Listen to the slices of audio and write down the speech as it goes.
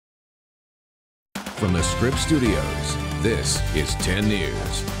From the Scripps Studios, this is 10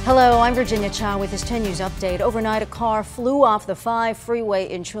 News. Hello, I'm Virginia Chow with this 10 News update. Overnight, a car flew off the 5 freeway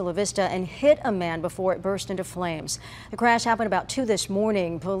in Chula Vista and hit a man before it burst into flames. The crash happened about 2 this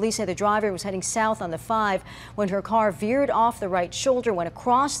morning. Police say the driver was heading south on the 5 when her car veered off the right shoulder, went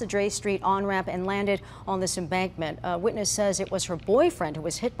across the Dray Street on-ramp and landed on this embankment. A witness says it was her boyfriend who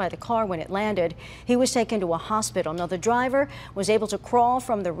was hit by the car when it landed. He was taken to a hospital. Now, the driver was able to crawl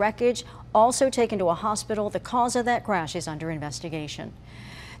from the wreckage, also taken to a hospital. The cause of that crash is under investigation.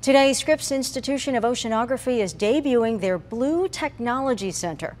 Today, Scripps Institution of Oceanography is debuting their Blue Technology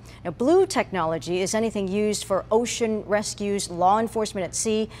Center. Now, blue technology is anything used for ocean rescues, law enforcement at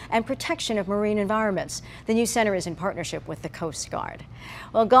sea, and protection of marine environments. The new center is in partnership with the Coast Guard.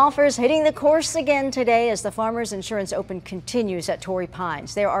 Well, golfers hitting the course again today as the Farmers Insurance Open continues at Torrey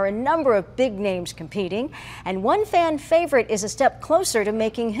Pines. There are a number of big names competing, and one fan favorite is a step closer to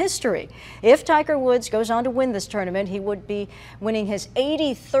making history. If Tiger Woods goes on to win this tournament, he would be winning his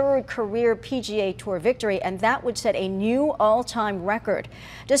 83rd career PGA Tour victory, and that would set a new all-time record.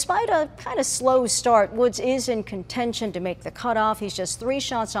 Despite a kind of slow start, Woods is in contention to make the cutoff. He's just 3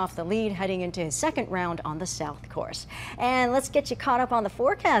 shots off the lead heading into his second round on the South Course. And let's get you caught up on the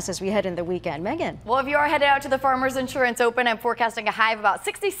forecast as we head into the weekend. Megan. Well, if you are headed out to the Farmers Insurance Open, I'm forecasting a high of about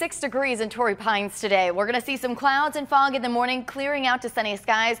 66 degrees in Torrey Pines today. We're going to see some clouds and fog in the morning, clearing out to sunny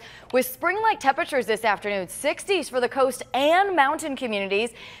skies with spring-like temperatures this afternoon. 60s for the coast and mountain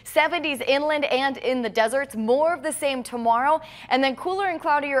communities, 70s inland and in the deserts. More of the same tomorrow, and then cooler and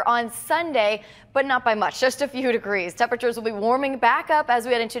cloudier on Sunday, but not by much, just a few degrees. Temperatures will be warming back up as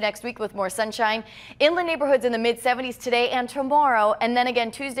we head into next week with more sunshine. Inland neighborhoods in the mid-70s today and tomorrow, and then again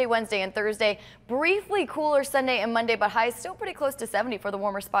Tuesday, Wednesday, and Thursday. Briefly cooler Sunday and Monday, but highs still pretty close to 70 for the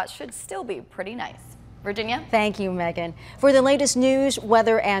warmer spots. Should still be pretty nice. Virginia? Thank you, Megan. For the latest news,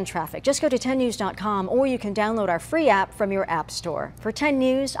 weather, and traffic, just go to 10news.com, or you can download our free app from your app store. For 10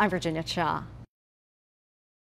 News, I'm Virginia Chow.